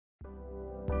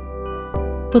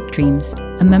Book Dreams,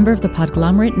 a member of the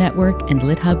Podglomerate Network and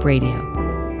LitHub Radio.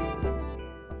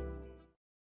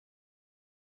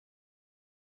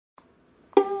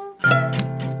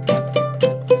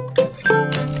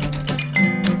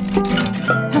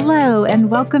 Hello,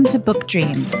 and welcome to Book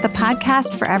Dreams, the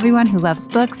podcast for everyone who loves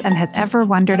books and has ever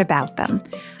wondered about them.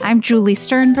 I'm Julie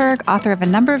Sternberg, author of a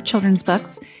number of children's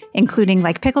books, including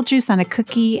Like Pickle Juice on a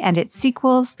Cookie and its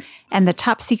sequels, and the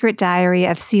Top Secret Diary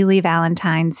of Celie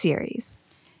Valentine series.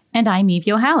 And I'm Eve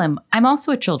Yohalem. I'm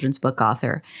also a children's book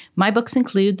author. My books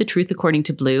include The Truth According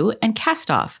to Blue and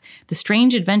Cast Off, The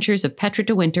Strange Adventures of Petra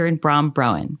de Winter and Bram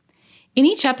Broen. In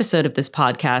each episode of this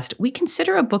podcast, we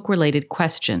consider a book-related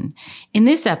question. In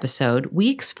this episode, we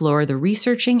explore the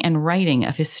researching and writing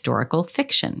of historical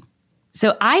fiction.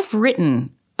 So I've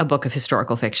written a book of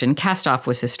historical fiction. Cast Off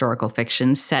was historical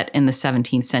fiction set in the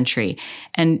 17th century.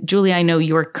 And Julie, I know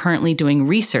you're currently doing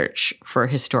research for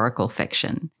historical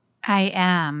fiction. I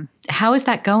am. How is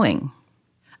that going?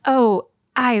 Oh,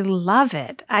 I love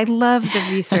it. I love the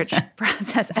research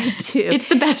process. I do. It's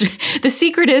the best. The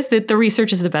secret is that the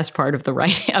research is the best part of the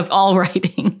writing, of all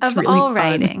writing. It's really all fun.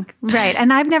 writing. Right.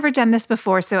 And I've never done this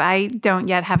before, so I don't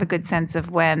yet have a good sense of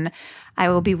when I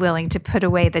will be willing to put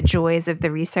away the joys of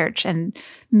the research and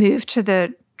move to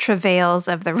the travails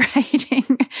of the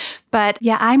writing. But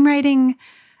yeah, I'm writing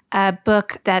a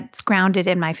book that's grounded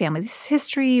in my family's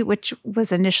history, which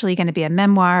was initially going to be a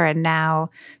memoir and now,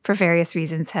 for various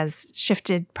reasons, has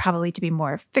shifted probably to be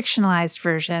more fictionalized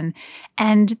version.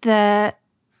 And the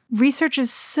research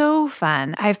is so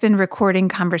fun. I've been recording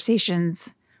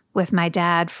conversations with my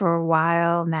dad for a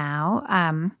while now,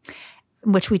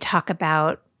 in which we talk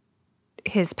about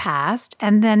his past.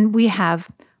 And then we have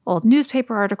old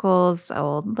newspaper articles,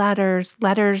 old letters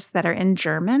that are in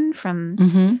German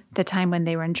from the time when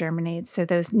they were in Germany. So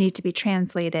those need to be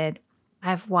translated.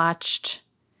 I've watched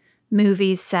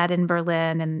movies set in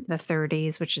Berlin in the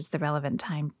 30s, which is the relevant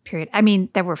time period. I mean,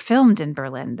 that were filmed in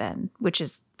Berlin then, which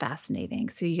is fascinating.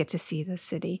 So you get to see the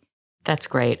city. That's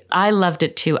great. I loved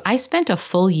it too. I spent a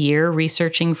full year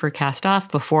researching for Cast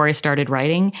Off before I started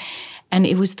writing. And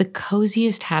it was the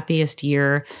coziest, happiest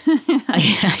year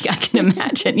I can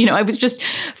imagine. You know, I was just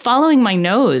following my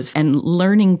nose and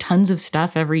learning tons of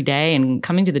stuff every day and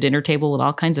coming to the dinner table with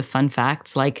all kinds of fun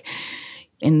facts. Like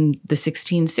in the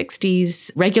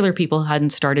 1660s, regular people hadn't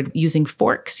started using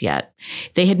forks yet.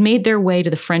 They had made their way to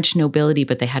the French nobility,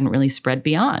 but they hadn't really spread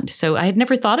beyond. So I had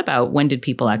never thought about when did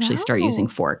people actually start using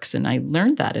forks. And I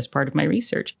learned that as part of my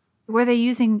research. Were they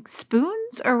using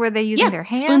spoons or were they using their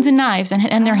hands? Spoons and knives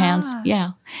and their hands.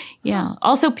 Yeah. Yeah.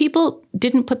 Also, people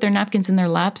didn't put their napkins in their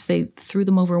laps. They threw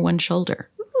them over one shoulder.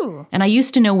 Ooh. And I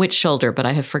used to know which shoulder, but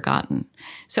I have forgotten.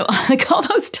 So like all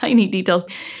those tiny details.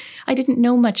 I didn't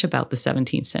know much about the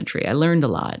 17th century. I learned a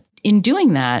lot. In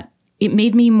doing that, it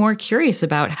made me more curious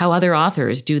about how other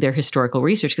authors do their historical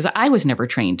research because I was never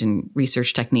trained in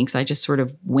research techniques. I just sort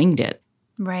of winged it.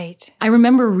 Right. I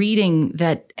remember reading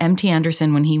that M.T.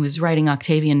 Anderson, when he was writing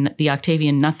the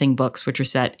Octavian Nothing books, which are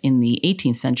set in the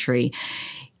 18th century,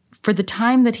 for the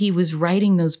time that he was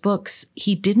writing those books,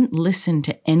 he didn't listen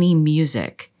to any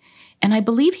music. And I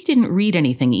believe he didn't read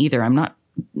anything either.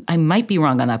 I might be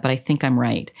wrong on that, but I think I'm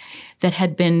right, that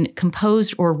had been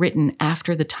composed or written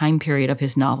after the time period of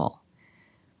his novel.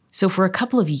 So for a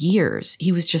couple of years,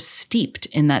 he was just steeped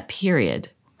in that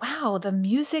period. Wow, the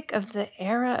music of the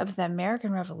era of the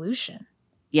American Revolution.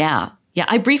 Yeah. Yeah,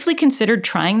 I briefly considered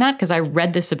trying that because I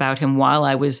read this about him while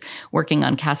I was working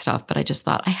on Cast Off, but I just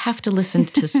thought I have to listen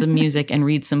to some music and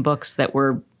read some books that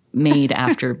were made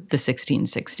after the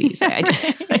 1660s. I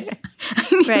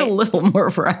need a little more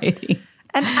variety.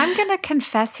 And I'm going to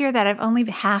confess here that I've only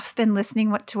half been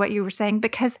listening to what you were saying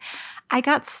because I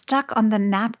got stuck on the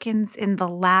napkins in the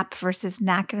lap versus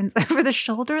napkins over the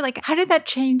shoulder. Like, how did that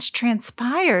change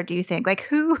transpire, do you think? Like,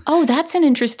 who? Oh, that's an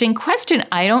interesting question.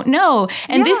 I don't know.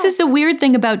 And this is the weird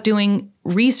thing about doing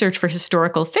research for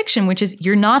historical fiction, which is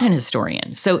you're not an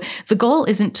historian. So the goal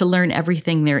isn't to learn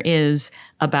everything there is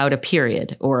about a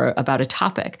period or about a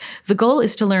topic. The goal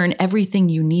is to learn everything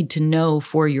you need to know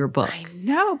for your book. I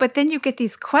know, but then you get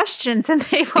these questions and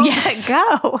they won't let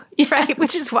go, right?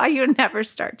 Which is why you never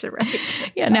start to write.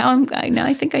 Yeah, now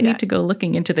I think I need to go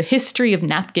looking into the history of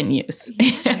napkin use.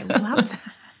 I love that.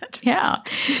 Yeah.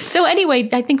 So anyway,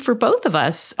 I think for both of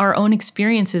us, our own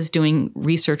experiences doing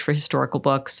research for historical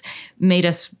books made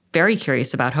us very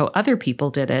curious about how other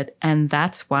people did it. And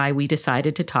that's why we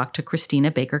decided to talk to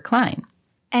Christina Baker-Klein.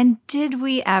 And did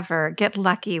we ever get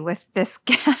lucky with this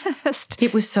guest?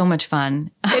 It was so much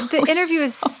fun. The interview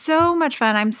is so much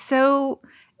fun. I'm so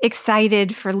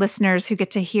excited for listeners who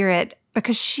get to hear it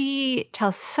because she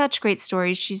tells such great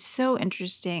stories. She's so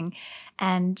interesting,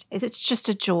 and it's just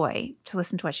a joy to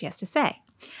listen to what she has to say.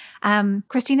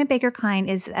 Christina Baker Klein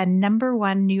is a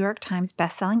 #1 New York Times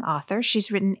bestselling author.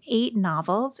 She's written 8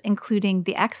 novels, including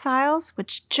The Exiles,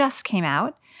 which just came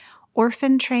out,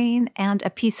 Orphan Train, and A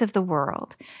Piece of the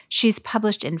World. She's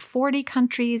published in 40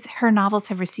 countries. Her novels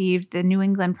have received the New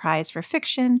England Prize for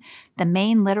Fiction, the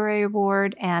Maine Literary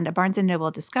Award, and a Barnes &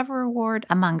 Noble Discover Award,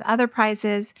 among other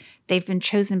prizes. They've been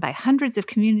chosen by hundreds of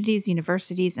communities,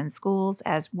 universities, and schools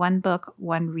as one book,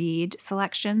 one read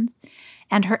selections.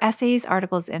 And her essays,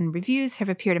 articles, and reviews have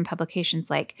appeared in publications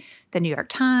like the New York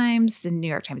Times, the New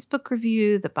York Times Book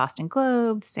Review, the Boston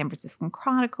Globe, the San Francisco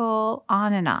Chronicle,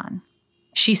 on and on.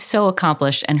 She's so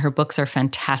accomplished, and her books are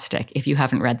fantastic. If you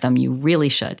haven't read them, you really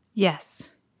should. Yes.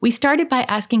 We started by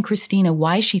asking Christina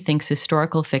why she thinks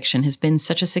historical fiction has been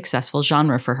such a successful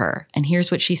genre for her. And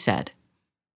here's what she said.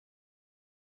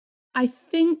 I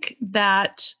think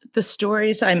that the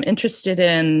stories I'm interested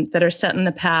in that are set in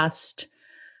the past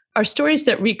are stories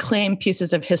that reclaim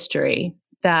pieces of history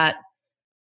that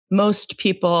most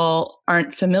people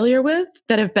aren't familiar with,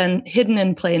 that have been hidden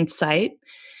in plain sight.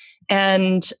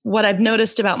 And what I've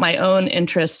noticed about my own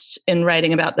interest in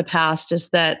writing about the past is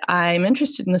that I'm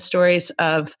interested in the stories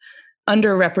of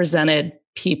underrepresented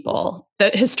people.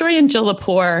 The historian Jill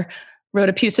Lepore wrote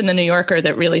a piece in The New Yorker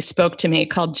that really spoke to me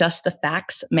called Just the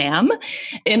Facts, Ma'am,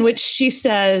 in which she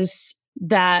says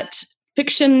that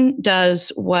fiction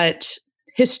does what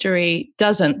history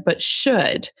doesn't but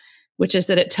should, which is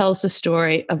that it tells the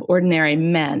story of ordinary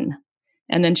men.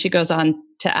 And then she goes on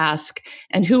to ask,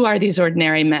 and who are these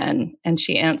ordinary men? And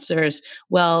she answers,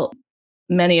 well,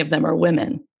 many of them are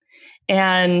women.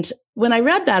 And when I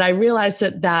read that, I realized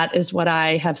that that is what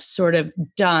I have sort of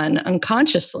done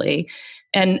unconsciously.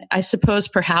 And I suppose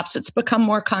perhaps it's become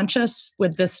more conscious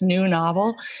with this new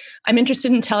novel. I'm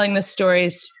interested in telling the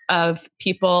stories of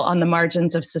people on the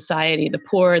margins of society, the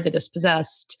poor, the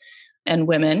dispossessed, and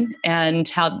women, and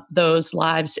how those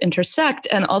lives intersect,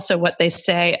 and also what they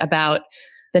say about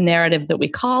the narrative that we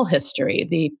call history,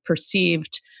 the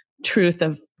perceived truth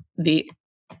of the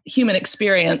human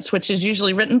experience, which is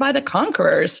usually written by the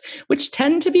conquerors, which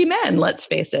tend to be men, let's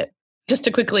face it. Just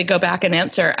to quickly go back and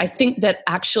answer, I think that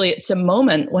actually it's a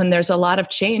moment when there's a lot of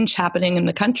change happening in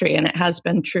the country, and it has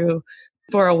been true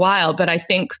for a while. But I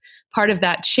think part of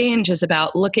that change is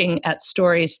about looking at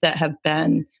stories that have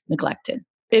been neglected.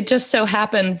 It just so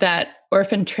happened that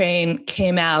Orphan Train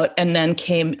came out and then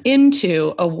came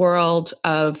into a world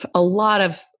of a lot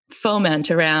of foment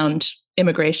around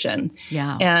immigration.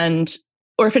 Yeah. And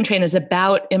Orphan Train is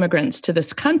about immigrants to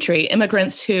this country,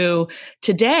 immigrants who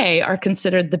today are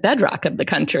considered the bedrock of the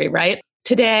country, right?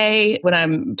 Today, when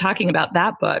I'm talking about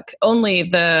that book, only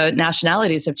the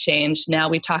nationalities have changed. Now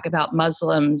we talk about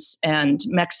Muslims and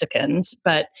Mexicans,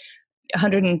 but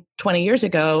 120 years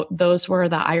ago, those were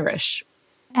the Irish.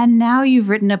 And now you've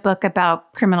written a book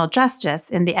about criminal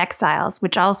justice in The Exiles,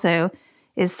 which also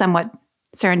is somewhat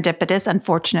serendipitous,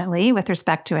 unfortunately, with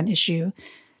respect to an issue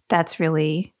that's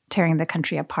really tearing the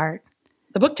country apart.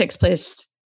 The book takes place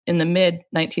in the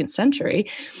mid-19th century,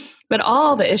 but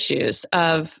all the issues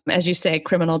of, as you say,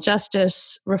 criminal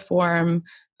justice reform,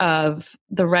 of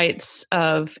the rights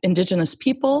of indigenous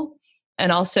people,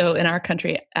 and also in our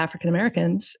country, African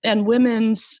Americans, and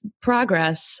women's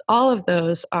progress, all of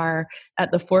those are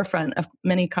at the forefront of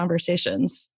many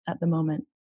conversations at the moment.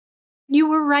 You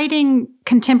were writing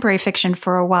contemporary fiction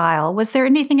for a while. Was there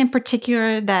anything in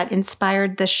particular that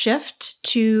inspired the shift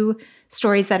to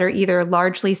stories that are either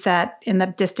largely set in the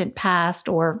distant past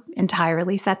or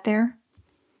entirely set there?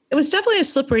 It was definitely a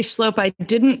slippery slope. I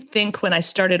didn't think when I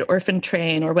started Orphan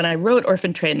Train or when I wrote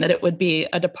Orphan Train that it would be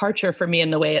a departure for me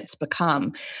in the way it's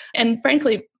become. And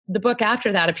frankly, the book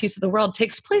after that, A Piece of the World,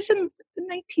 takes place in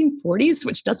the 1940s,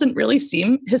 which doesn't really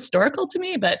seem historical to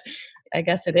me, but I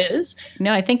guess it is.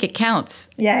 No, I think it counts.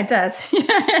 Yeah, it does.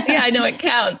 Yeah, I know it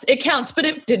counts. It counts, but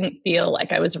it didn't feel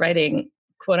like I was writing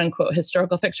quote unquote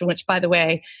historical fiction, which, by the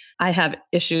way, I have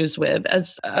issues with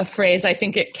as a phrase. I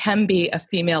think it can be a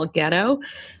female ghetto.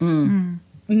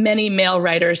 Many male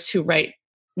writers who write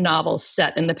novels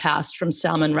set in the past, from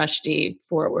Salman Rushdie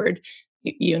forward,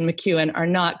 Ewan McEwan, are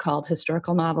not called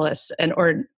historical novelists,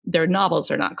 or their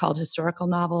novels are not called historical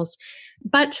novels.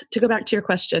 But to go back to your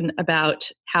question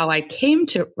about how I came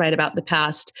to write about the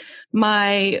past,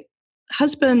 my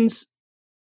husband's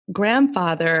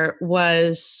grandfather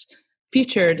was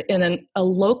featured in a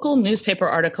local newspaper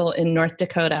article in North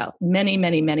Dakota many,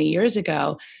 many, many years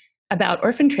ago about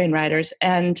Orphan Train writers,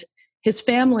 and his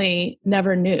family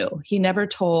never knew. He never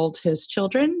told his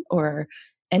children or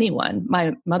anyone.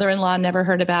 My mother-in-law never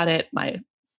heard about it. My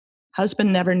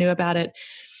husband never knew about it.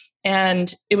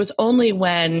 And it was only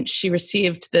when she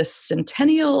received this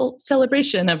centennial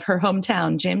celebration of her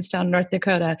hometown, Jamestown, North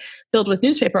Dakota, filled with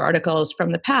newspaper articles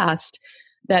from the past,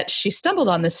 that she stumbled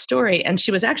on this story. And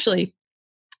she was actually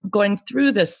going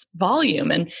through this volume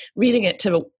and reading it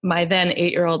to my then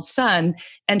 8-year-old son.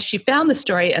 And she found the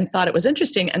story and thought it was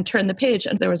interesting and turned the page,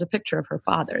 and there was a picture of her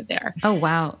father there. Oh,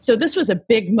 wow. So this was a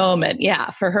big moment,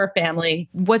 for her family.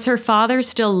 Was her father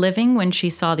still living when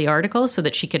she saw the article so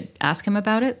that she could ask him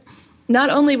about it? Not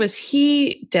only was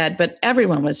he dead, but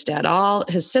everyone was dead. All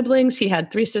his siblings, he had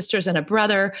 3 sisters and a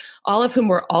brother, all of whom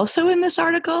were also in this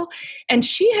article. And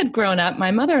she had grown up,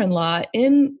 my mother-in-law,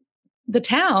 in the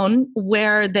town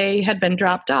where they had been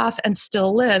dropped off and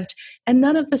still lived. And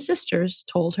none of the sisters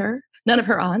told her, none of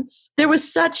her aunts. There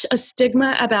was such a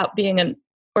stigma about being an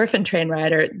orphan train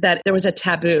rider that there was a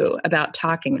taboo about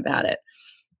talking about it.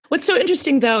 What's so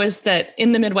interesting, though, is that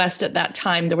in the Midwest at that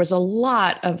time, there was a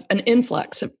lot of an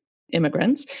influx of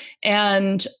immigrants,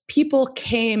 and people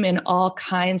came in all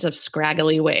kinds of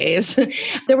scraggly ways.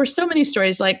 There were so many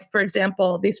stories, like, for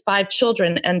example, these 5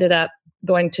 children ended up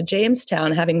going to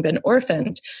Jamestown, having been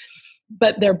orphaned,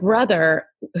 but their brother,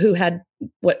 who had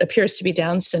what appears to be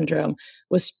Down syndrome,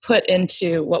 was put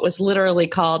into what was literally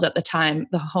called at the time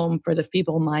the home for the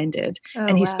feeble-minded.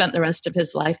 And he spent the rest of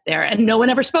his life there. And no one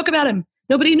ever spoke about him.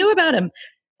 Nobody knew about him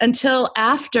until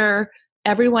after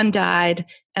everyone died,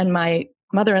 and my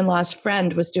mother-in-law's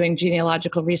friend was doing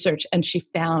genealogical research, and she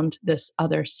found this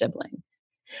other sibling.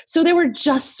 So there were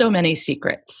just so many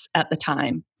secrets at the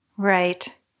time. Right.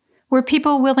 Were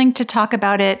people willing to talk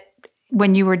about it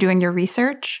when you were doing your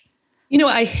research?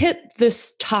 I hit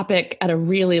this topic at a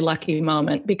really lucky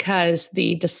moment, because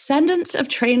the descendants of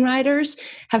train riders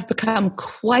have become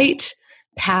quite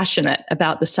passionate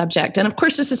about the subject. And of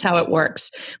course, this is how it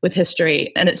works with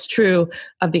history. And it's true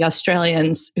of the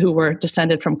Australians who were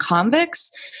descended from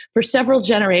convicts. For several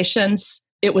generations,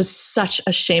 it was such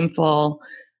a shameful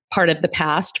part of the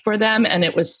past for them. And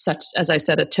it was such, as I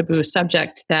said, a taboo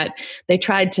subject that they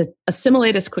tried to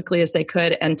assimilate as quickly as they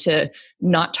could and to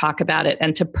not talk about it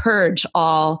and to purge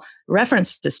all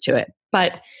references to it.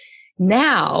 But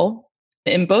now,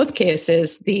 in both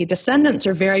cases, the descendants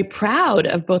are very proud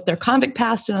of both their convict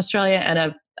past in Australia and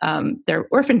of their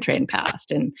orphan train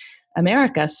past in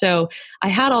America. So I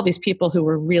had all these people who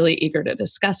were really eager to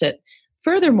discuss it.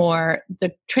 Furthermore,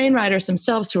 the train riders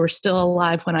themselves, who were still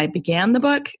alive when I began the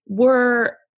book,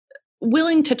 were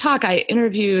willing to talk. I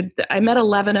met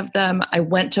 11 of them. I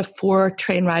went to 4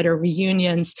 train rider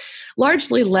reunions,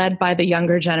 largely led by the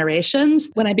younger generations.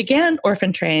 When I began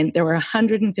Orphan Train, there were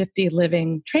 150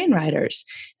 living train riders.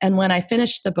 And when I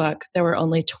finished the book, there were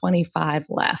only 25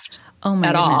 left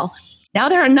at all. Now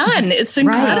there are none. It's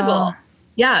incredible. Right.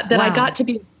 Yeah, that wow. I got to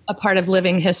be a part of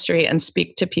living history and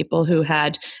speak to people who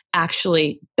had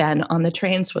actually been on the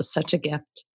trains was such a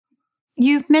gift.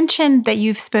 You've mentioned that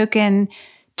you've spoken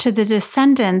to the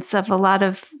descendants of a lot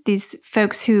of these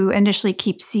folks who initially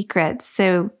keep secrets.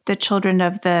 So the children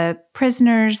of the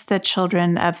prisoners, the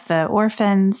children of the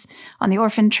orphans on the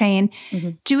orphan train.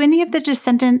 Mm-hmm. Do any of the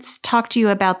descendants talk to you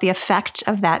about the effect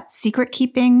of that secret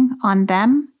keeping on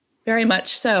them? Very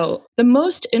much so. The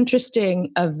most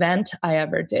interesting event I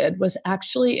ever did was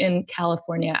actually in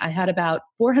California. I had about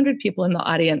 400 people in the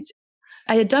audience.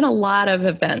 I had done a lot of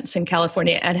events in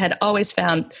California and had always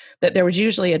found that there was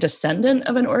usually a descendant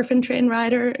of an orphan train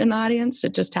rider in the audience.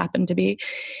 It just happened to be.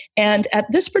 And at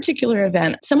this particular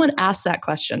event, someone asked that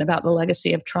question about the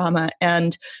legacy of trauma.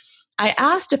 And I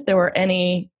asked if there were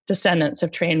any descendants of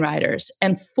train riders,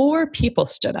 and 4 people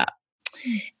stood up.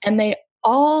 And they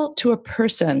all, to a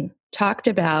person, talked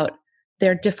about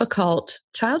their difficult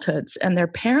childhoods and their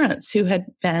parents who had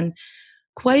been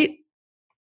quite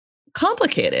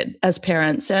complicated as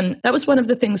parents. And that was one of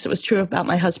the things that was true about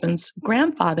my husband's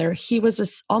grandfather. He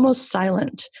was almost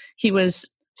silent. He was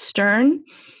stern.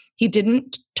 He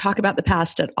didn't talk about the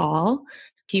past at all.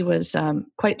 He was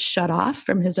quite shut off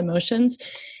from his emotions.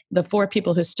 The 4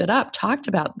 people who stood up talked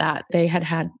about that. They had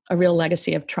had a real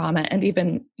legacy of trauma and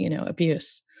even,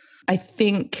 abuse. I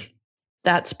think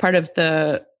that's part of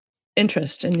the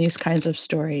interest in these kinds of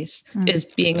stories, is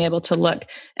being able to look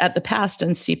at the past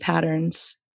and see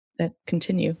patterns that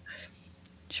continue.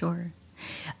 Sure.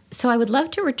 So I would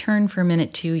love to return for a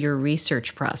minute to your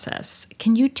research process.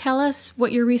 Can you tell us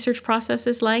what your research process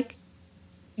is like?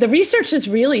 The research is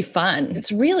really fun.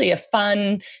 It's really a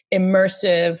fun,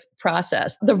 immersive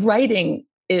process. The writing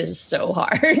is so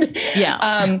hard.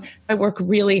 Yeah. I work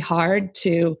really hard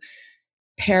to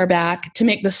pare back to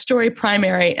make the story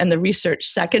primary and the research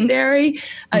secondary.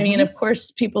 I mean, of course,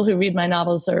 people who read my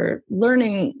novels are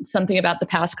learning something about the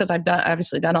past because I've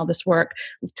obviously done all this work,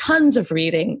 tons of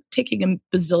reading, taking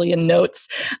a bazillion notes,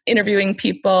 interviewing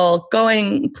people,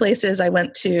 going places. I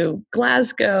went to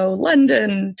Glasgow,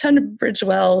 London, Tunbridge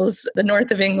Wells, the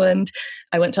north of England.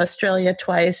 I went to Australia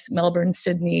twice, Melbourne,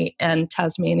 Sydney, and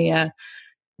Tasmania,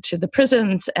 to the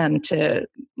prisons and to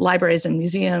libraries and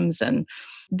museums. And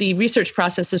the research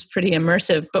process is pretty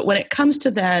immersive. But when it comes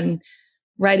to then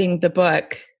writing the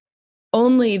book,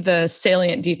 only the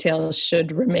salient details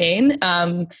should remain.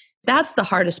 That's the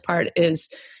hardest part, is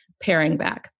paring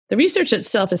back. The research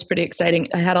itself is pretty exciting.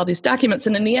 I had all these documents,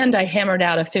 and in the end, I hammered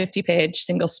out a 50-page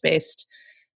single-spaced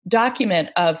document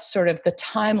of sort of the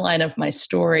timeline of my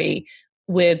story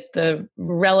with the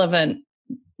relevant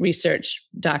research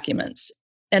documents.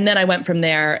 And then I went from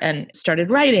there and started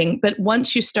writing. But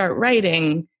once you start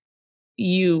writing,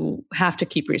 you have to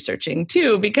keep researching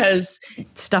too, because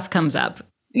stuff comes up.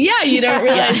 Yeah, you don't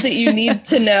realize that you need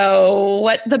to know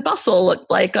what the bustle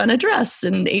looked like on a dress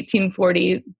in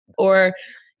 1840, or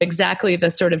exactly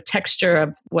the sort of texture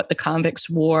of what the convicts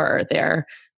wore, their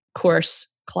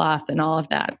coarse cloth and all of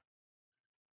that.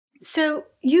 So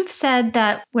you've said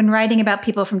that when writing about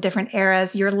people from different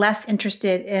eras, you're less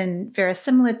interested in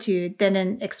verisimilitude than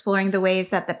in exploring the ways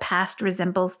that the past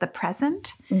resembles the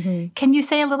present. Mm-hmm. Can you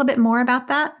say a little bit more about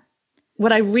that?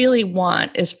 What I really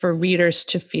want is for readers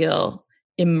to feel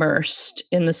immersed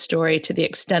in the story to the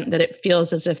extent that it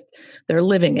feels as if they're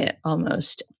living it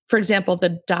almost. For example,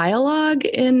 the dialogue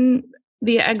in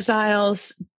The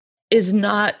Exiles is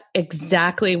not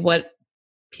exactly what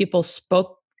people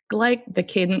spoke like. The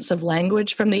cadence of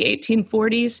language from the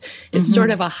 1840s is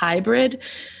sort of a hybrid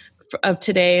of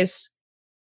today's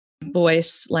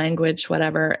voice, language,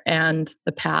 whatever, and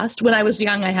the past. When I was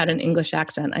young, I had an English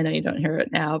accent. I know you don't hear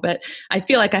it now, but I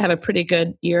feel like I have a pretty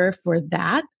good ear for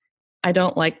that. I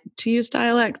don't like to use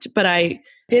dialect, but I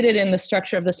did it in the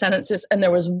structure of the sentences. And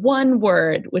there was one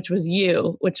word, which was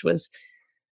you, which was,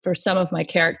 for some of my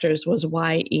characters, was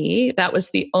Y-E. That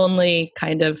was the only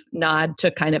kind of nod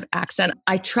to kind of accent.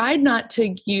 I tried not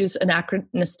to use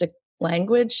anachronistic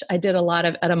language. I did a lot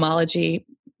of etymology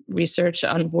research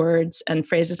on words and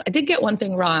phrases. I did get one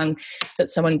thing wrong that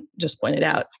someone just pointed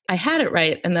out. I had it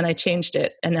right, and then I changed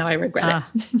it, and now I regret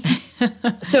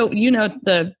it. So you know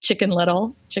the Chicken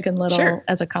Little sure.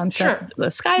 As a concept. Sure.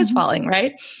 The sky is falling,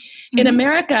 right? In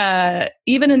America,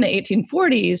 even in the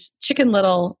 1840s, Chicken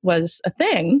Little was a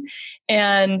thing,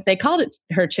 and they called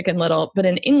her Chicken Little, but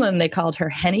in England, they called her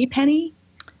Henny Penny.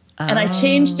 And I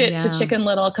changed it to Chicken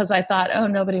Little because I thought,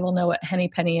 nobody will know what Henny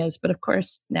Penny is. But of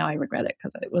course, now I regret it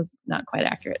because it was not quite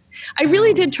accurate. I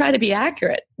really did try to be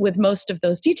accurate with most of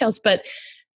those details. But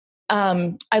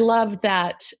I love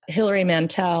that Hilary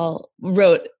Mantel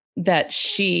wrote that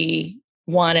she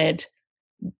wanted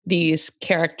these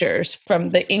characters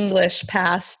from the English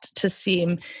past to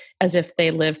seem as if they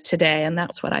lived today. And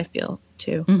that's what I feel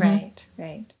too. Right.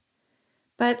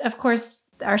 But of course,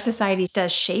 our society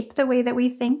does shape the way that we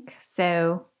think.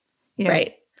 So,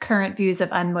 current views of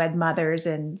unwed mothers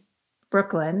in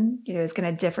Brooklyn, is going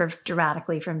to differ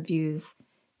dramatically from views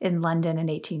in London in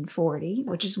 1840,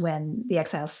 which is when The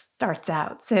Exiles starts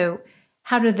out. So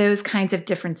how do those kinds of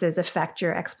differences affect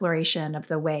your exploration of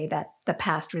the way that the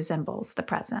past resembles the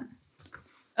present?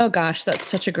 Oh gosh, that's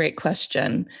such a great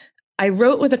question. I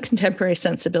wrote with a contemporary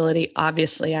sensibility.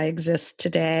 Obviously, I exist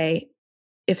today.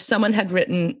 If someone had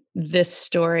written this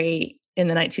story in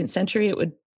the 19th century, it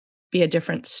would be a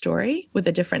different story with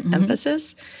a different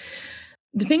emphasis.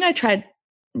 The thing I tried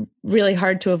really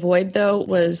hard to avoid, though,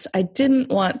 was I didn't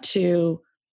want to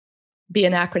be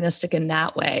anachronistic in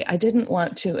that way. I didn't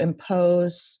want to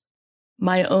impose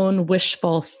my own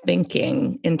wishful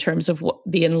thinking in terms of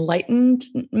the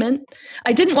Enlightenment.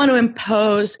 I didn't want to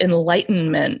impose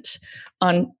enlightenment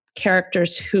on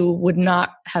characters who would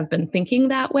not have been thinking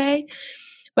that way.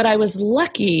 But I was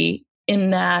lucky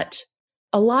in that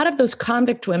a lot of those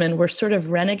convict women were sort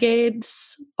of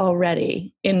renegades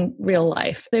already in real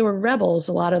life. They were rebels.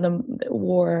 A lot of them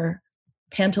wore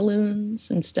pantaloons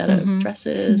instead of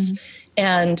dresses.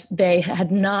 And they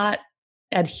had not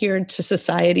adhered to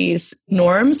society's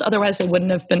norms. Otherwise, they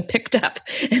wouldn't have been picked up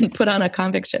and put on a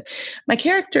convict ship. My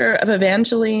character of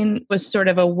Evangeline was sort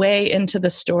of a way into the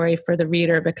story for the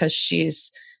reader because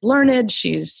she's learned,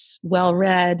 she's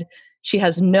well-read, she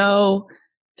has no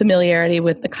familiarity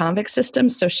with the convict system,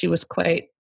 so she was quite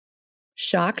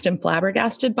shocked and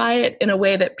flabbergasted by it in a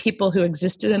way that people who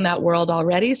existed in that world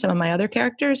already, some of my other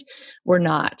characters, were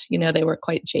not. They were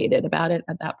quite jaded about it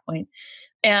at that point.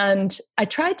 And I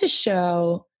tried to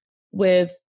show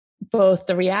with both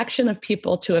the reaction of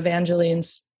people to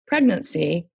Evangeline's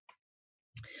pregnancy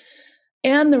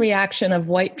and the reaction of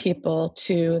white people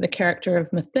to the character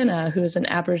of Mathina, who is an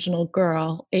Aboriginal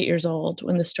girl, 8 years old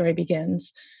when the story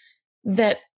begins,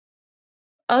 that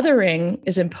othering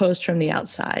is imposed from the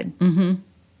outside. Mm-hmm.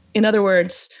 In other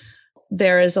words,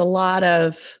 there is a lot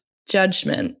of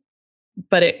judgment,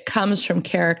 but it comes from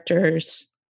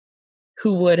characters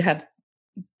who would have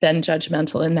been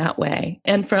judgmental in that way,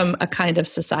 and from a kind of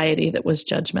society that was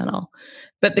judgmental.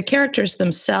 But the characters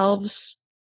themselves,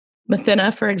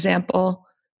 Mathina, for example,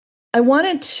 I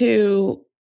wanted to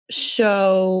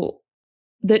show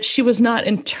that she was not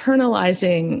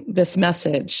internalizing this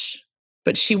message,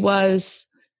 but she was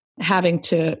having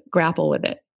to grapple with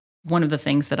it. One of the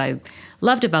things that I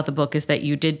loved about the book is that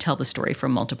you did tell the story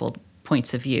from multiple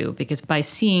points of view, because by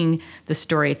seeing the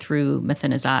story through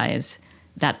Mathina's eyes,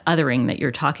 that othering that you're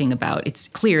talking about, it's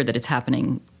clear that it's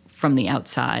happening from the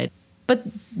outside. But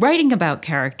writing about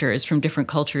characters from different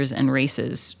cultures and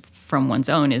races from one's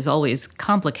own is always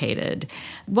complicated.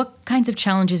 What kinds of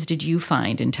challenges did you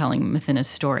find in telling Mathina's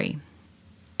story?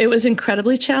 It was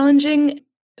incredibly challenging.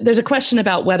 There's a question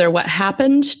about whether what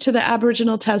happened to the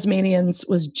Aboriginal Tasmanians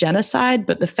was genocide,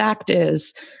 but the fact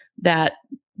is that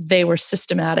they were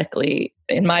systematically,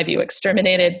 in my view,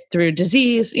 exterminated through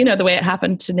disease, the way it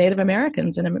happened to Native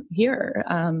Americans here.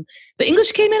 The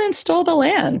English came in and stole the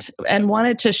land and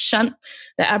wanted to shunt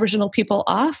the Aboriginal people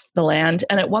off the land.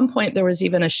 And at one point, there was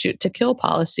even a shoot to kill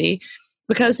policy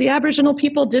because the Aboriginal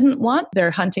people didn't want their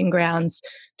hunting grounds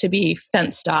to be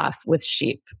fenced off with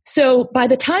sheep. So by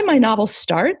the time my novel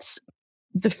starts,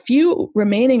 the few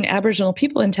remaining Aboriginal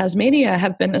people in Tasmania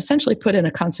have been essentially put in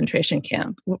a concentration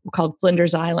camp called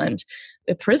Flinders Island,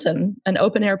 a prison, an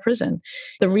open-air prison.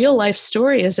 The real life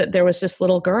story is that there was this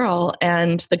little girl,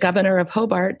 and the governor of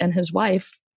Hobart and his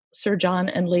wife, Sir John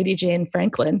and Lady Jane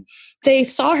Franklin, they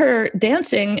saw her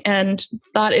dancing and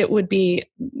thought it would be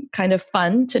kind of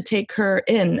fun to take her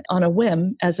in on a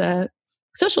whim as a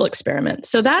social experiment.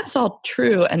 So that's all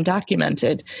true and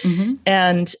documented. Mm-hmm.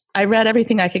 And I read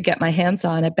everything I could get my hands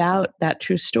on about that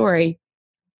true story.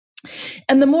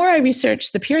 And the more I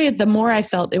researched the period, the more I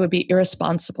felt it would be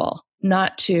irresponsible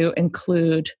not to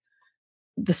include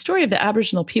the story of the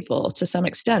Aboriginal people to some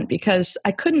extent, because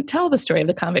I couldn't tell the story of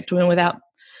the convict women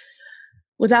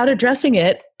without addressing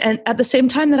it. And at the same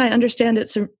time that I understand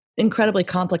it's incredibly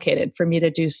complicated for me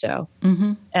to do so.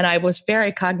 Mm-hmm. And I was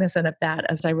very cognizant of that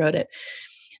as I wrote it.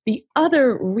 The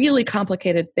other really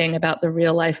complicated thing about the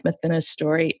real life Mathina's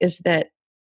story is that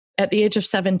at the age of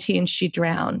 17, she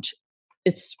drowned.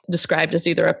 It's described as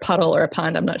either a puddle or a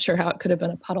pond. I'm not sure how it could have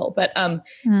been a puddle, but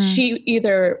she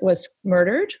either was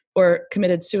murdered or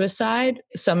committed suicide.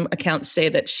 Some accounts say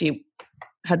that she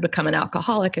had become an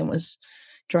alcoholic and was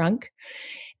drunk.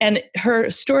 And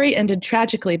her story ended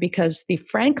tragically because the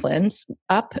Franklins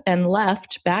up and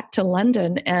left back to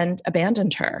London and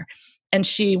abandoned her. And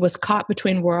she was caught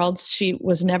between worlds. She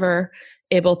was never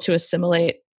able to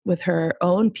assimilate with her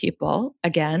own people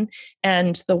again.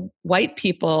 And the white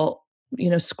people,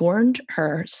 scorned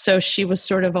her. So she was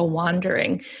sort of a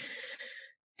wandering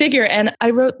figure. And I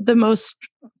wrote the most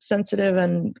sensitive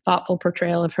and thoughtful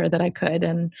portrayal of her that I could.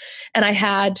 And I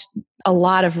had a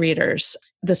lot of readers.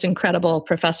 This incredible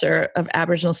professor of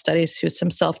Aboriginal studies who's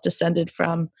himself descended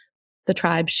from the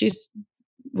tribe she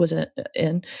was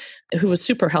in, who was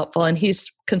super helpful. And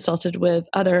he's consulted with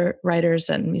other writers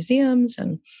and museums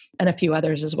and a few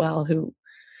others as well who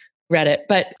read it.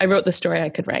 But I wrote the story I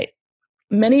could write.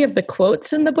 Many of the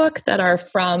quotes in the book that are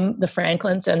from the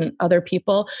Franklins and other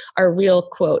people are real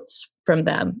quotes from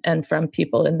them and from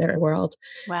people in their world.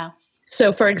 Wow.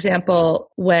 So, for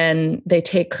example, when they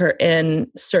take her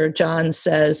in, Sir John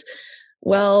says,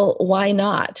 well, why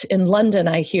not? In London,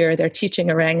 I hear they're teaching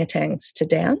orangutans to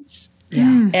dance.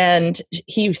 Yeah. And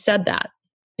he said that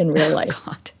in real life.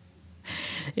 God.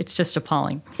 It's just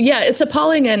appalling. Yeah, it's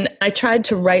appalling. And I tried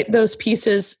to write those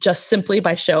pieces just simply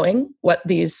by showing what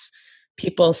these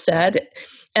people said,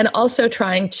 and also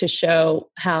trying to show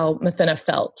how Mathina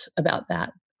felt about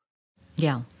that.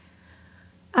 Yeah.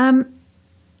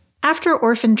 After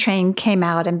Orphan Train came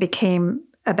out and became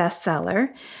a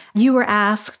bestseller, you were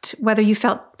asked whether you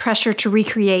felt pressure to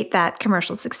recreate that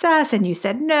commercial success, and you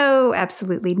said, no,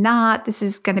 absolutely not. This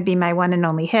is going to be my one and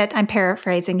only hit. I'm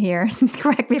paraphrasing here.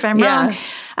 Correct me if I'm wrong.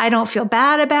 I don't feel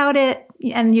bad about it.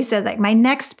 And you said, my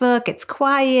next book, it's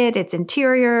quiet, it's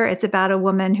interior, it's about a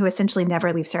woman who essentially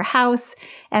never leaves her house.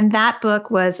 And that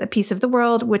book was A Piece of the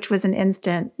World, which was an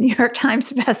instant New York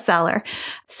Times bestseller.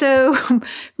 So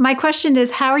my question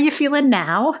is, how are you feeling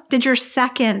now? Did your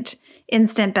second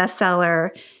instant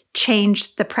bestseller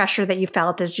changed the pressure that you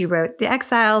felt as you wrote The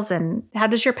Exiles? And how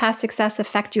does your past success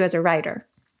affect you as a writer?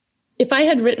 If I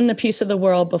had written A Piece of the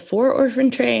World before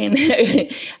Orphan Train,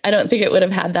 I don't think it would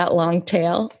have had that long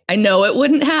tail. I know it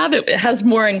wouldn't have. It has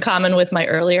more in common with my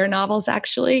earlier novels,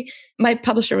 actually. My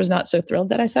publisher was not so thrilled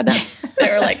that I said that.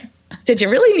 They were like, did you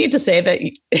really need to say that,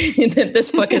 that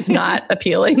this book is not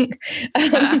appealing?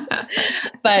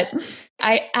 But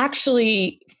I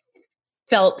actually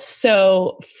felt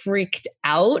so freaked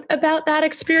out about that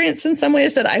experience in some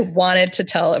ways that I wanted to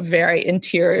tell a very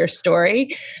interior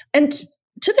story. And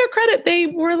to their credit, they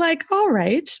were like, all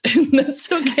right,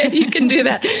 that's okay. You can do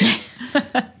that.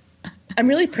 I'm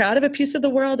really proud of A Piece of the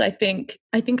World. I think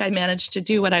I managed to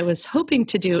do what I was hoping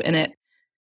to do in it.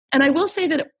 And I will say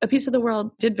that A Piece of the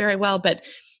World did very well, but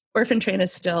Orphan Train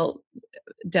is still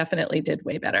definitely did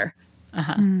way better.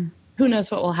 Uh-huh. Who knows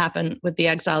what will happen with The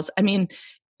Exiles? I mean,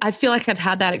 I feel like I've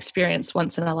had that experience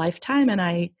once in a lifetime, and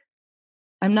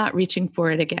I'm not reaching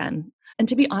for it again. And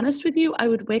to be honest with you, I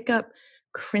would wake up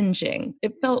cringing.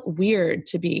 It felt weird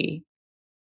to be,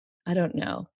 I don't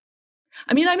know.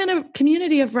 I mean, I'm in a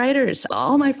community of writers.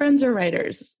 All my friends are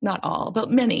writers, not all, but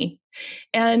many.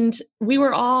 And we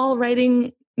were all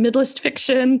writing midlist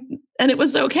fiction, and it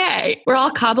was okay. We're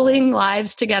all cobbling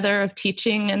lives together of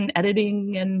teaching and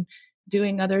editing and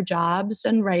doing other jobs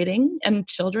and writing and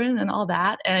children and all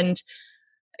that. And,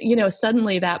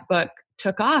 suddenly that book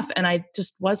took off and I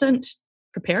just wasn't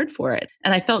prepared for it.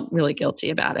 And I felt really guilty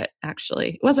about it,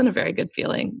 actually. It wasn't a very good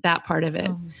feeling, that part of it.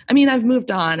 Oh. I mean, I've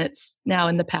moved on. It's now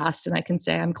in the past and I can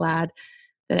say I'm glad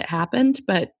that it happened,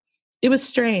 but it was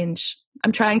strange.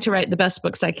 I'm trying to write the best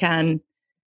books I can.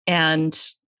 And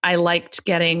I liked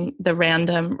getting the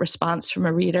random response from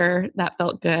a reader. That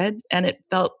felt good. And it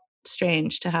felt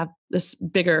strange to have this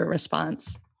bigger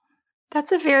response.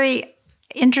 That's a very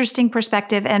interesting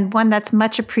perspective and one that's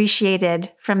much appreciated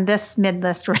from this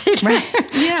midlist writer. Right.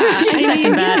 Yeah.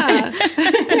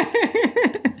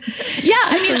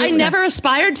 I never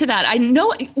aspired to that. I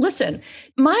know, listen,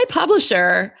 my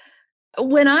publisher,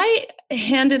 when I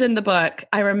handed in the book,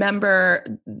 I remember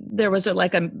there was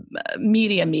a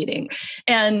media meeting.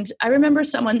 And I remember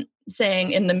someone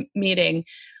saying in the meeting,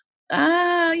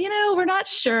 we're not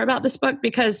sure about this book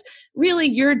because really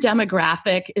your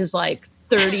demographic is like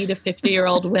 30 to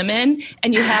 50-year-old women,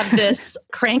 and you have this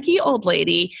cranky old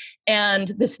lady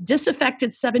and this disaffected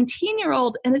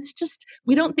 17-year-old, and it's just,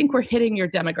 we don't think we're hitting your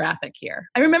demographic here.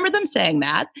 I remember them saying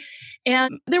that,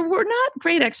 and there were not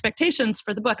great expectations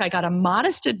for the book. I got a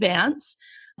modest advance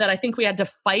that I think we had to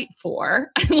fight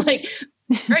for,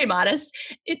 very modest.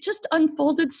 It just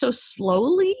unfolded so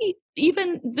slowly.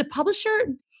 Even the publisher,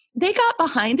 they got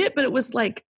behind it, but it was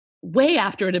like way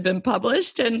after it had been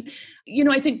published. And,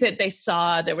 I think that they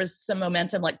saw there was some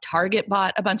momentum, like Target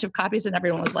bought a bunch of copies and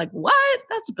everyone was like, what?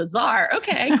 That's bizarre.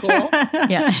 Okay, cool.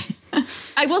 Yeah.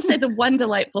 I will say the one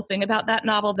delightful thing about that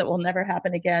novel that will never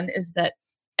happen again is that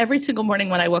every single morning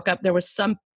when I woke up, there was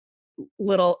some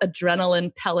little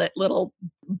adrenaline pellet, little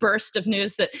burst of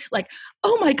news that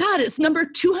oh my God, it's number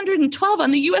 212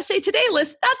 on the USA Today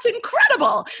list. That's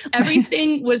incredible.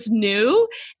 Everything was new.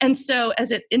 And so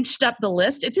as it inched up the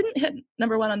list, it didn't hit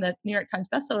number one on the New York Times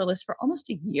bestseller list for almost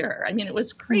a year. I mean, it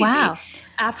was crazy. Wow.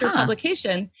 After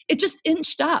publication, it just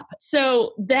inched up.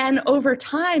 So then over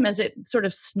time, as it sort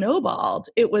of snowballed,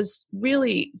 it was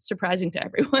really surprising to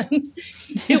everyone.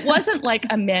 It wasn't like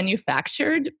a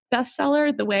manufactured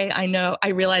bestseller the way I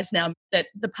realize now that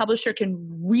the publisher can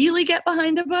really get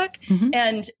behind a book. Mm-hmm.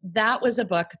 And that was a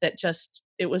book that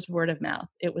it was word of mouth.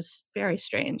 It was very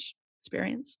strange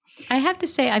experience. I have to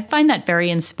say, I find that very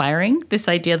inspiring, this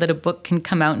idea that a book can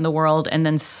come out in the world and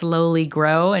then slowly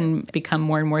grow and become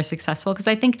more and more successful. Because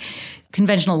I think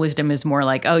conventional wisdom is more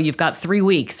like, oh, you've got 3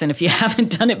 weeks. And if you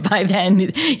haven't done it by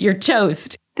then, you're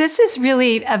toast. This is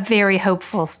really a very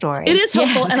hopeful story. It is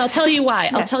hopeful. Yes. And I'll tell you why.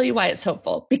 I'll tell you why it's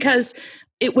hopeful. Because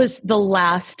it was the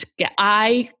last,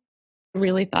 I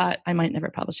really thought I might never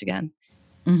publish again.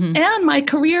 Mm-hmm. And my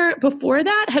career before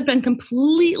that had been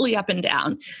completely up and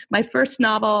down. My first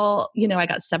novel, I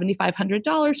got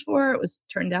 $7,500 for. It was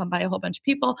turned down by a whole bunch of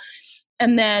people.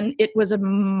 And then it was a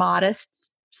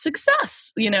modest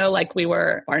success, we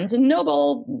were Barnes &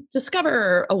 Noble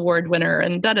Discover Award winner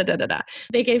and da-da-da-da-da.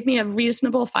 They gave me a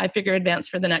reasonable 5-figure advance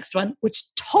for the next one, which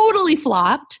totally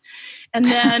flopped. And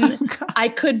then I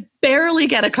could barely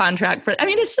get a contract for,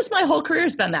 it's just my whole career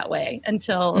has been that way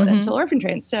until Orphan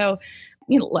Train. So,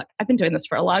 look, I've been doing this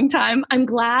for a long time. I'm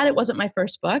glad it wasn't my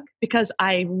first book because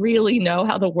I really know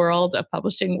how the world of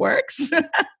publishing works.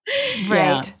 Right.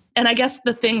 Yeah. And I guess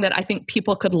the thing that I think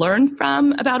people could learn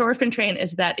from about Orphan Train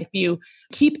is that if you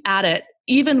keep at it,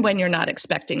 even when you're not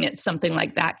expecting it, something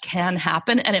like that can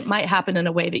happen. And it might happen in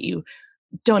a way that you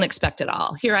don't expect at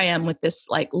all. Here I am with this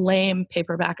like lame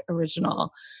paperback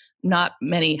original, not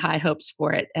many high hopes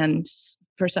for it. And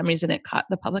for some reason, it caught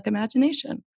the public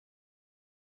imagination.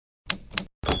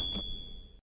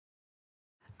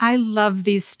 I love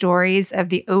these stories of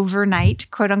the overnight,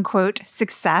 quote unquote,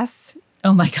 success.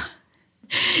 Oh my God.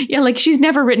 Yeah, like she's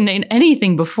never written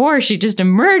anything before. She just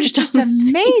emerged. Just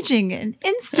amazing, an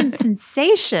instant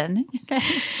sensation.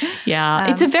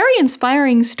 Yeah, it's a very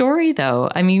inspiring story, though.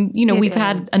 I mean, we've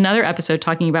had another episode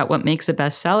talking about what makes a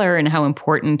bestseller and how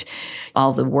important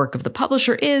all the work of the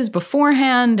publisher is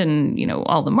beforehand and,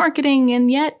 all the marketing. And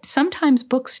yet sometimes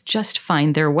books just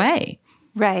find their way.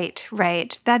 Right,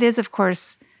 right. That is, of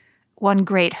course, one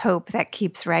great hope that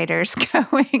keeps writers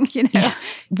going, Yeah.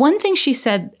 One thing she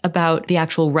said about the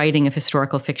actual writing of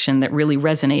historical fiction that really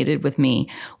resonated with me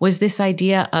was this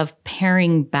idea of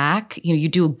paring back. You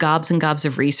do gobs and gobs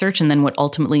of research, and then what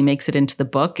ultimately makes it into the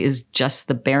book is just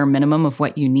the bare minimum of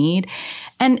what you need.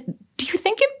 And do you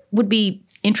think it would be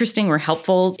interesting or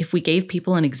helpful if we gave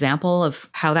people an example of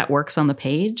how that works on the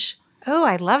page? Oh,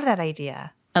 I love that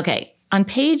idea. Okay. On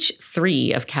page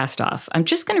 3 of Cast Off, I'm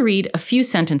just going to read a few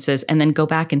sentences and then go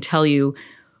back and tell you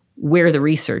where the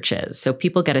research is so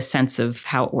people get a sense of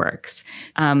how it works.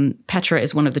 Petra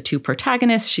is one of the 2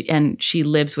 protagonists, and she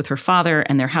lives with her father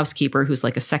and their housekeeper, who's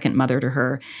like a second mother to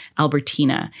her,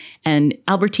 Albertina. And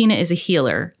Albertina is a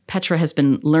healer. Petra has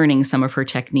been learning some of her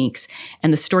techniques,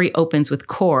 and the story opens with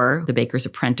Cor, the baker's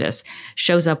apprentice,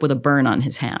 shows up with a burn on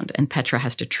his hand, and Petra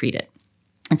has to treat it.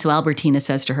 And so Albertina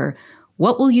says to her,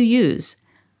 "What will you use?"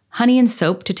 "Honey and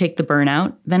soap to take the burn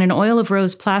out, then an oil of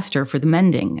rose plaster for the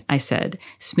mending," I said,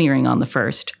 smearing on the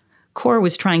first. Cor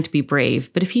was trying to be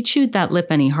brave, but if he chewed that lip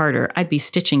any harder, I'd be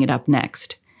stitching it up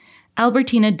next.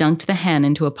 Albertina dunked the hen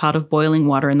into a pot of boiling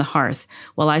water in the hearth,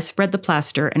 while I spread the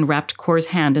plaster and wrapped Cor's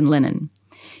hand in linen.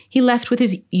 He left with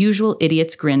his usual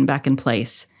idiot's grin back in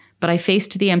place, but I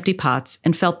faced the empty pots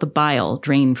and felt the bile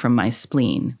drain from my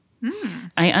spleen.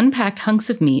 I unpacked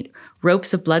hunks of meat,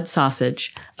 ropes of blood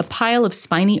sausage, a pile of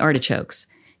spiny artichokes.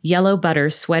 Yellow butter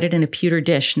sweated in a pewter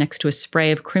dish next to a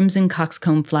spray of crimson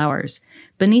coxcomb flowers.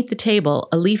 Beneath the table,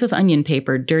 a leaf of onion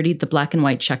paper dirtied the black and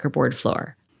white checkerboard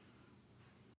floor.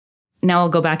 Now I'll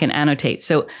go back and annotate.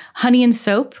 So honey and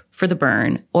soap for the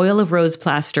burn, oil of rose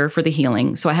plaster for the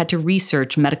healing. So I had to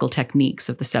research medical techniques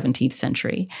of the 17th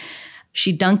century.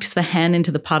 She dunked the hen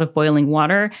into the pot of boiling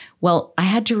water. Well, I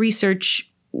had to research,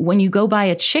 when you go buy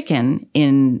a chicken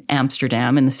in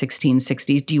Amsterdam in the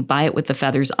 1660s, do you buy it with the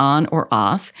feathers on or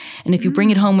off? And if you bring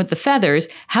it home with the feathers,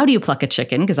 how do you pluck a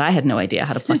chicken? Because I had no idea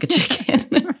how to pluck a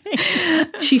chicken.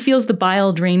 She feels the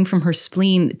bile drain from her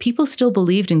spleen. People still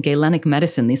believed in Galenic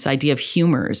medicine, this idea of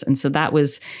humors. And so that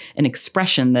was an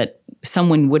expression that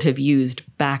someone would have used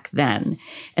back then.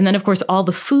 And then, of course, all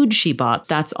the food she bought,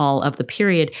 that's all of the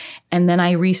period. And then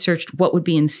I researched what would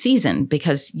be in season,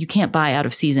 because you can't buy out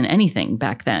of season anything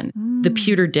back then. The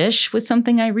pewter dish was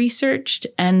something I researched,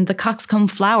 and the coxcomb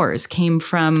flowers came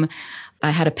from, I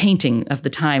had a painting of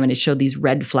the time and it showed these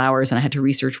red flowers, and I had to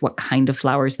research what kind of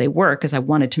flowers they were because I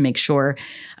wanted to make sure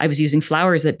I was using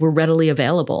flowers that were readily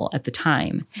available at the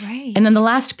time. Right. And then the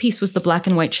last piece was the black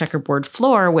and white checkerboard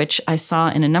floor, which I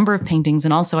saw in a number of paintings.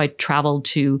 And also I traveled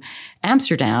to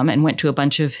Amsterdam and went to a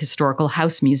bunch of historical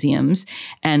house museums,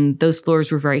 and those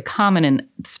floors were very common. And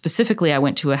specifically, I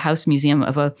went to a house museum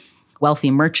of a wealthy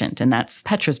merchant, and that's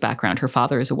Petra's background. Her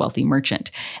father is a wealthy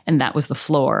merchant, and that was the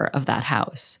floor of that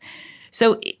house.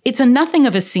 So it's a nothing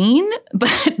of a scene,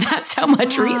 but that's how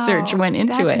much research went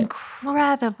into it. That's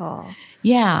incredible.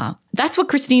 Yeah, that's what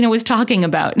Christina was talking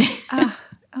about.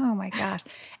 Oh my gosh.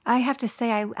 I have to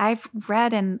say, I've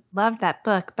read and loved that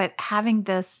book, but having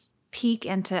this peek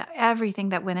into everything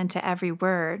that went into every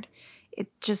word, it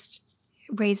just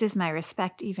raises my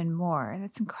respect even more.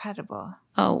 That's incredible.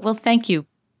 Oh, well, thank you.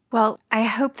 Well, I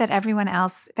hope that everyone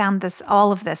else found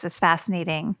all of this as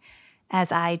fascinating as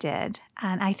I did.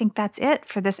 And I think that's it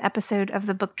for this episode of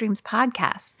the Book Dreams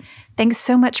podcast. Thanks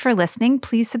so much for listening.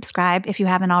 Please subscribe if you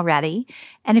haven't already.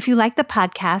 And if you like the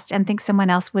podcast and think someone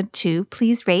else would too,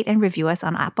 please rate and review us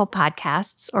on Apple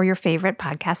Podcasts or your favorite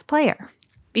podcast player.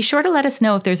 Be sure to let us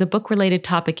know if there's a book-related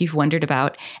topic you've wondered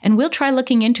about, and we'll try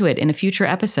looking into it in a future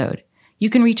episode. You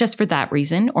can reach us for that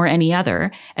reason or any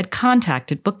other at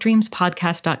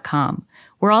contact@bookdreamspodcast.com.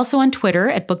 We're also on Twitter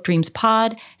at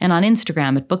BookDreamsPod and on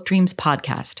Instagram at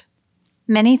BookDreamsPodcast.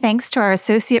 Many thanks to our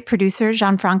associate producer,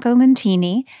 Gianfranco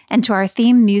Lentini, and to our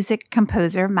theme music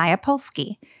composer, Maya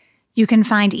Polsky. You can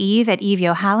find Eve at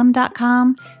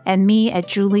eveyohallam.com and me at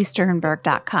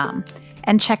juliesternberg.com.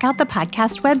 And check out the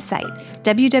podcast website,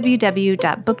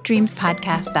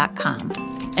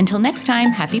 www.bookdreamspodcast.com. Until next time,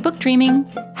 happy book dreaming.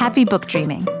 Happy book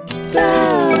dreaming.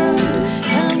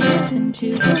 Come listen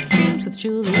to Book Dreams with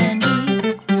Julie and me.